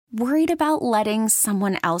Worried about letting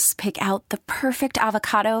someone else pick out the perfect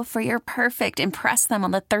avocado for your perfect impress them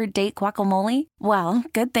on the third date guacamole? Well,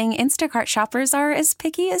 good thing Instacart shoppers are as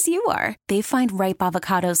picky as you are. They find ripe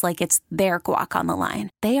avocados like it's their guac on the line.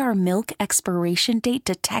 They are milk expiration date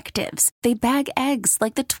detectives. They bag eggs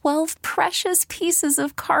like the 12 precious pieces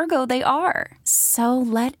of cargo they are. So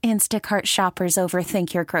let Instacart shoppers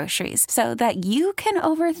overthink your groceries so that you can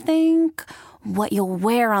overthink what you'll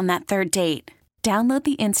wear on that third date. Download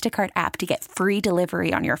the Instacart app to get free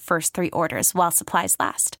delivery on your first 3 orders while supplies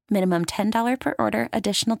last. Minimum $10 per order.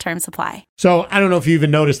 Additional terms apply. So I don't know if you even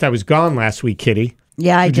noticed I was gone last week, Kitty.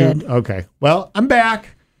 Yeah, I did. Okay. Well, I'm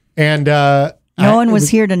back. And no one was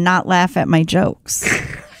here to not laugh at my jokes.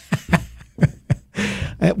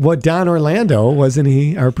 What, Don Orlando, wasn't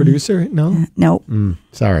he our producer? No? Nope.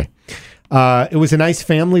 Sorry. It was a nice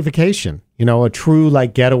family vacation. You know, a true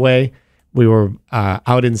like getaway. We were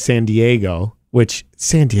out in San Diego. Which,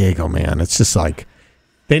 San Diego, man, it's just like,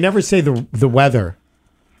 they never say the weather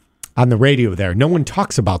on the radio there. No one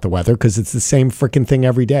talks about the weather because it's the same freaking thing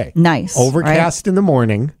every day. Nice. Overcast in the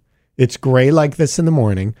morning. It's gray like this in the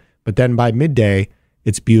morning. But then by midday,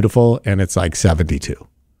 it's beautiful and it's like 72.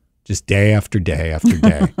 Just day after day after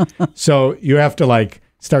day. So you have to like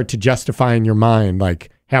start to justify in your mind, like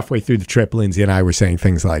halfway through the trip, Lindsay and I were saying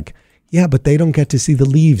things like, yeah, but they don't get to see the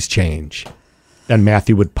leaves change. And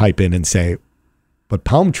Matthew would pipe in and say, but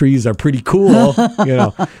palm trees are pretty cool, you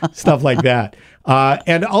know, stuff like that.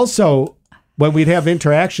 And also, when we'd have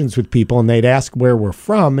interactions with people and they'd ask where we're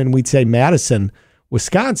from, and we'd say Madison,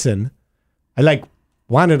 Wisconsin, I like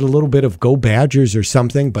wanted a little bit of Go Badgers or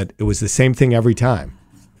something, but it was the same thing every time.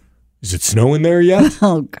 Is it snowing there yet?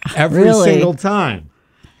 Oh, God. Every really? single time.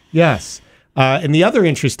 Yes. And the other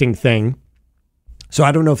interesting thing, so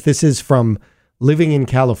I don't know if this is from living in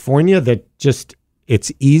California that just...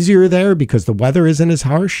 It's easier there because the weather isn't as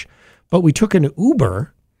harsh. But we took an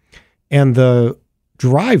Uber, and the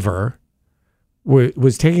driver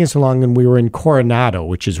was taking us along, and we were in Coronado,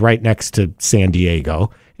 which is right next to San Diego.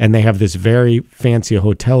 And they have this very fancy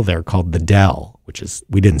hotel there called the Dell, which is,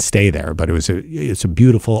 we didn't stay there, but it's a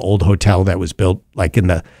beautiful old hotel that was built like in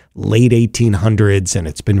the late 1800s, and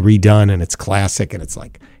it's been redone, and it's classic, and it's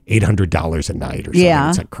like $800 a night or something. Yeah.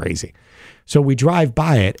 It's like crazy. So we drive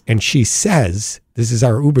by it, and she says, this is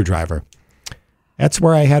our Uber driver, that's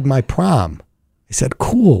where I had my prom. I said,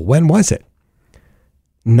 cool. When was it?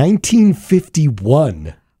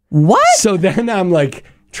 1951. What? So then I'm like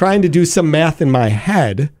trying to do some math in my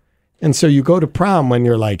head. And so you go to prom when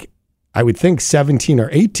you're like, I would think 17 or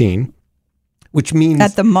 18, which means...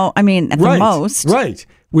 At the most. Right.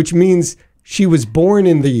 Which means she was born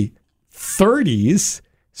in the 30s.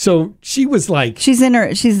 So she was like... She's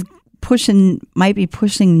might be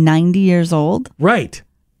pushing 90 years old. Right.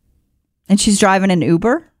 And she's driving an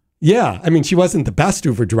Uber? Yeah. I mean, she wasn't the best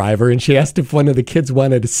Uber driver, and she asked if one of the kids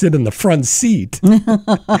wanted to sit in the front seat.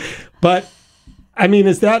 But, I mean,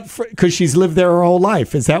 is that because she's lived there her whole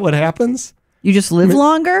life? Is that what happens? You just live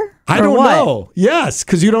longer? I don't know. Yes,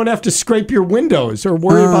 because you don't have to scrape your windows or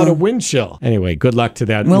worry about a wind chill. Anyway, good luck to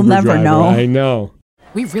that We'll Uber never driver. know. I know.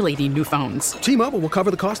 We really need new phones. T-Mobile will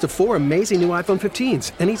cover the cost of 4 amazing new iPhone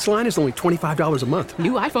 15s, and each line is only $25 a month.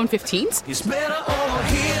 New iPhone 15s? It's better over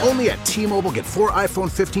here. Only at T-Mobile, get 4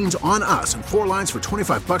 iPhone 15s on us and 4 lines for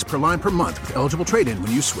 $25 per line per month with eligible trade-in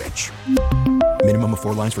when you switch. Minimum of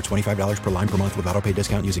 4 lines for $25 per line per month with autopay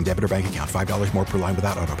discount using debit or bank account. $5 more per line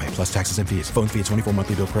without autopay, plus taxes and fees. Phone fee at 24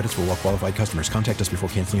 monthly bill credits for well-qualified customers. Contact us before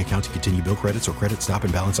canceling account to continue bill credits or credit stop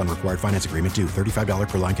and balance on required finance agreement due. $35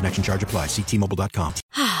 per line connection charge applies. See T-Mobile.com.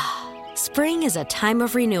 Spring is a time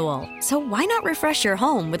of renewal, so why not refresh your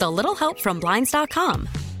home with a little help from Blinds.com?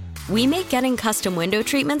 We make getting custom window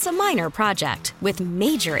treatments a minor project with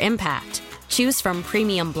major impact. Choose from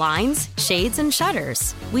premium blinds, shades, and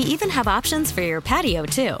shutters. We even have options for your patio,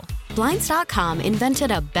 too. Blinds.com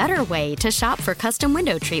invented a better way to shop for custom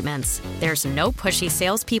window treatments. There's no pushy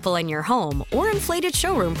salespeople in your home or inflated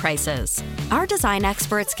showroom prices. Our design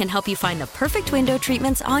experts can help you find the perfect window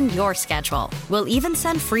treatments on your schedule. We'll even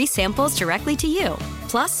send free samples directly to you.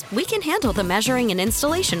 Plus, we can handle the measuring and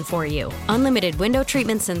installation for you. Unlimited window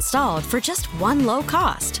treatments installed for just one low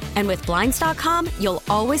cost. And with Blinds.com, you'll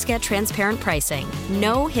always get transparent pricing.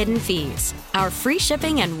 No hidden fees. Our free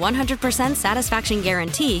shipping and 100% satisfaction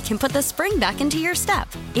guarantee can put the spring back into your step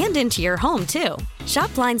and into your home, too.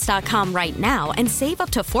 Shop Blinds.com right now and save up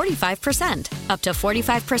to 45%. Up to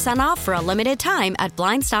 45% off for a limited time at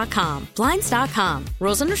Blinds.com. Blinds.com.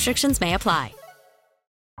 Rules and restrictions may apply.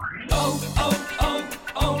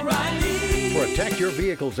 O'Reilly. For a Protect your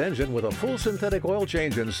vehicle's engine with a full synthetic oil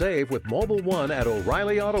change and save with Mobil 1 at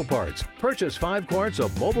O'Reilly Auto Parts. Purchase 5 quarts of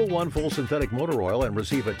Mobil 1 full synthetic motor oil and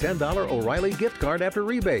receive a $10 O'Reilly gift card after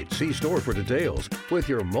rebate. See store for details. With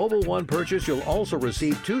your Mobil 1 purchase, you'll also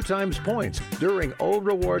receive 2 times points during O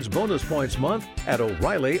Rewards Bonus Points Month at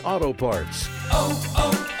O'Reilly Auto Parts.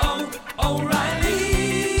 O'Reilly